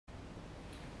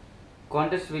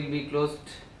contest will be closed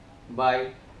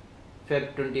by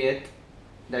Feb 20th,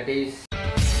 that is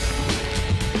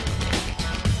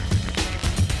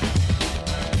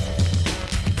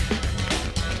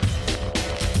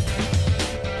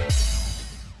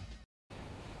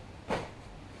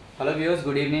hello viewers,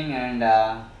 good evening, and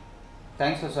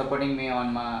thanks for supporting me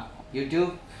on my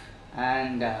YouTube.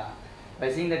 And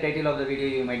by seeing the title of the video,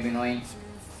 you might be knowing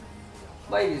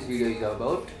why this video is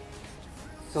about.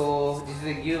 So this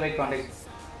is a giveaway contest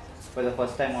for the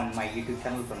first time on my YouTube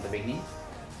channel from the beginning.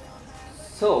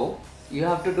 So you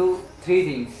have to do three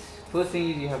things. First thing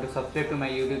is you have to subscribe to my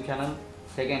YouTube channel.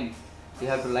 Second, you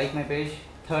have to like my page.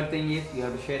 Third thing is you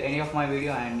have to share any of my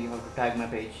video and you have to tag my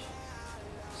page.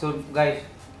 So guys,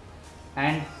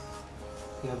 and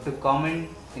you have to comment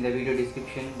in the video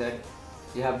description that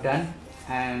you have done,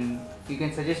 and you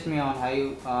can suggest me on how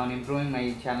you on improving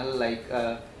my channel, like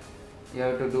you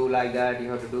have to do like that, you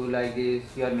have to do like this,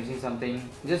 you are missing something.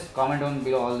 Just comment on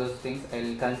below all those things. I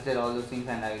will consider all those things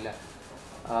and I will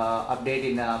update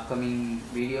in the upcoming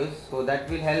videos. So that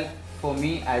will help for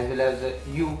me as well as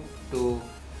you to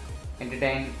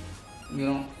entertain,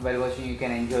 while watching you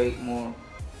can enjoy more.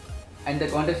 And the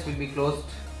contest will be closed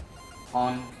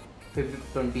on February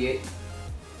 28th.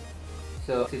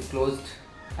 So it's closed.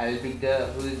 I will pick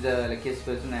who is the luckiest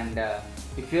person, and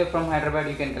if you are from Hyderabad,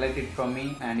 you can collect it from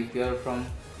me. And if you are from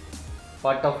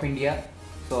part of India,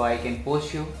 so I can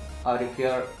post you. Or if you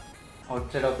are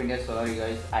outside of India, sorry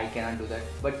guys, I cannot do that.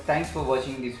 But thanks for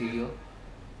watching this video.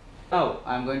 Now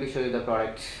I am going to show you the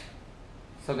product.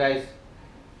 So guys,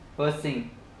 first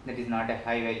thing, that is not a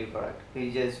high value product. It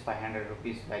is just 500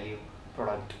 rupees value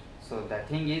product. So the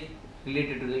thing is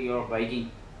related to your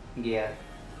biking gear.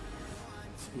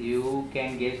 You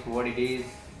can guess what it is.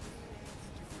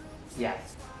 Yeah,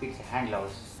 it's hand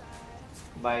gloves.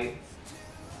 By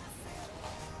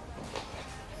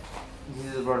this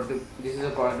is a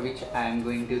product which I am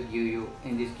going to give you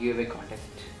in this giveaway contest.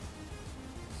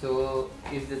 So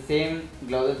it's the same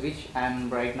gloves which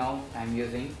I'm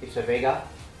using. It's a Vega.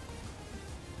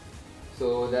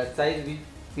 So the size which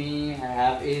I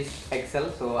have is XL.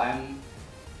 So I'm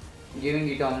giving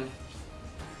it on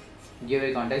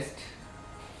giveaway contest.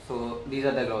 So these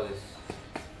are the gloves.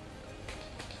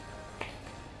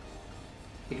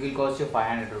 It will cost you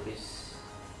 500 rupees.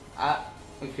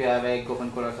 If you have a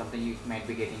coupon code or something, you might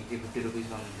be getting 350 rupees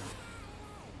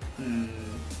on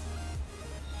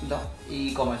the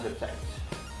e-commerce websites.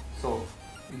 So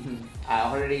I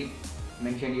already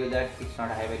mentioned you that it's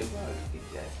not a high value product.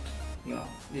 It's just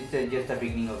this is just the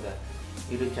beginning of the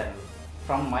YouTube channel.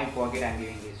 From my pocket, I'm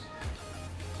giving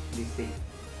this thing.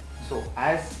 So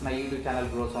as my YouTube channel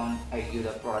grows on, I give the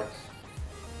products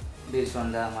based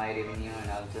on my revenue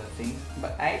and all those things.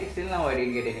 But still now I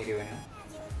didn't get any revenue.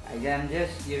 I am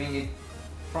just giving it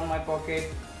from my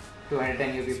pocket to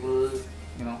entertain you people,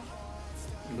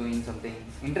 doing something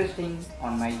interesting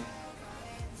on my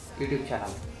YouTube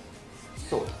channel.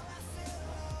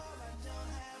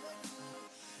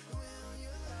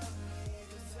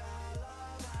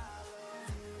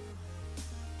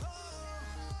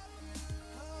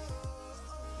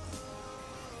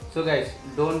 So guys,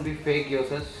 don't be fake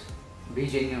yourselves, be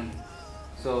genuine.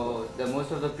 So the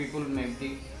most of the people may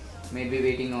be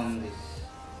waiting on this.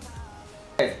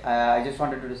 Guys, I just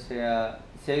wanted to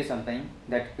say something,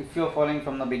 that if you are following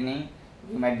from the beginning,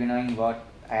 you might be knowing what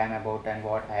I am about and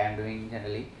what I am doing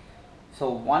generally. So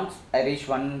once I reach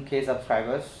 1K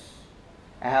subscribers,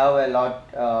 I have a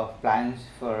lot of plans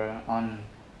for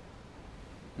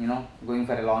going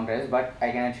for a long race, but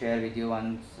I cannot share with you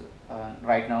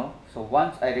right now. So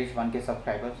once I reach 1K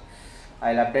subscribers,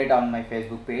 I'll update on my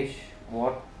Facebook page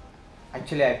what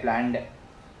actually I planned.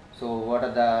 So what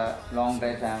are the long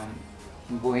rides I am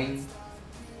going.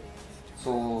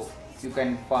 So you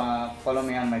can follow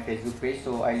me on my Facebook page.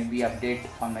 So I'll be update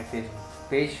on my Facebook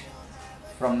page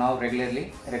from now regular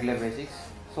basics.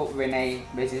 So when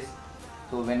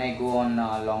I go on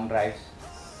long drives,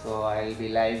 so I'll be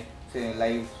live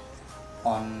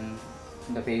on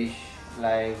the page,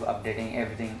 live updating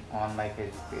everything on my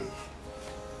Facebook page.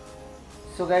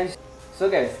 So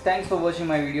guys, thanks for watching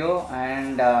my video,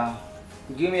 and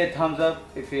give me a thumbs up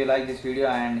if you like this video,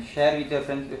 and share with your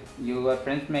friends. If your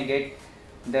friends may get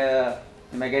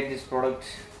this product.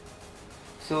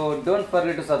 So don't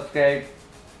forget to subscribe.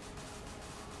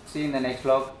 See you in the next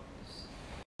vlog.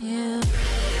 Yeah.